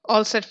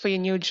All set for your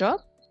new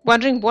job?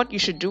 Wondering what you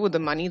should do with the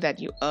money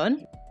that you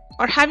earn?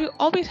 Or have you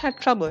always had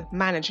trouble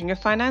managing your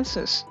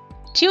finances?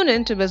 Tune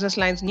in to Business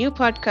Line's new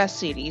podcast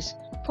series,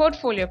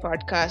 Portfolio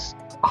Podcast.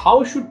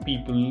 How should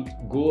people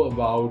go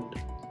about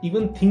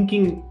even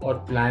thinking or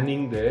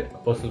planning their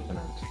personal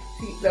finance?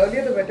 See, the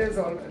earlier the better is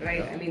all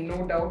right. I mean,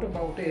 no doubt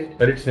about it.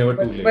 But it's never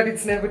too late. But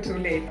it's never too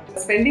late.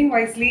 Spending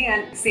wisely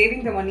and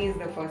saving the money is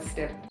the first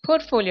step.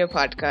 Portfolio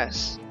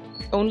Podcast,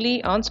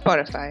 only on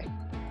Spotify.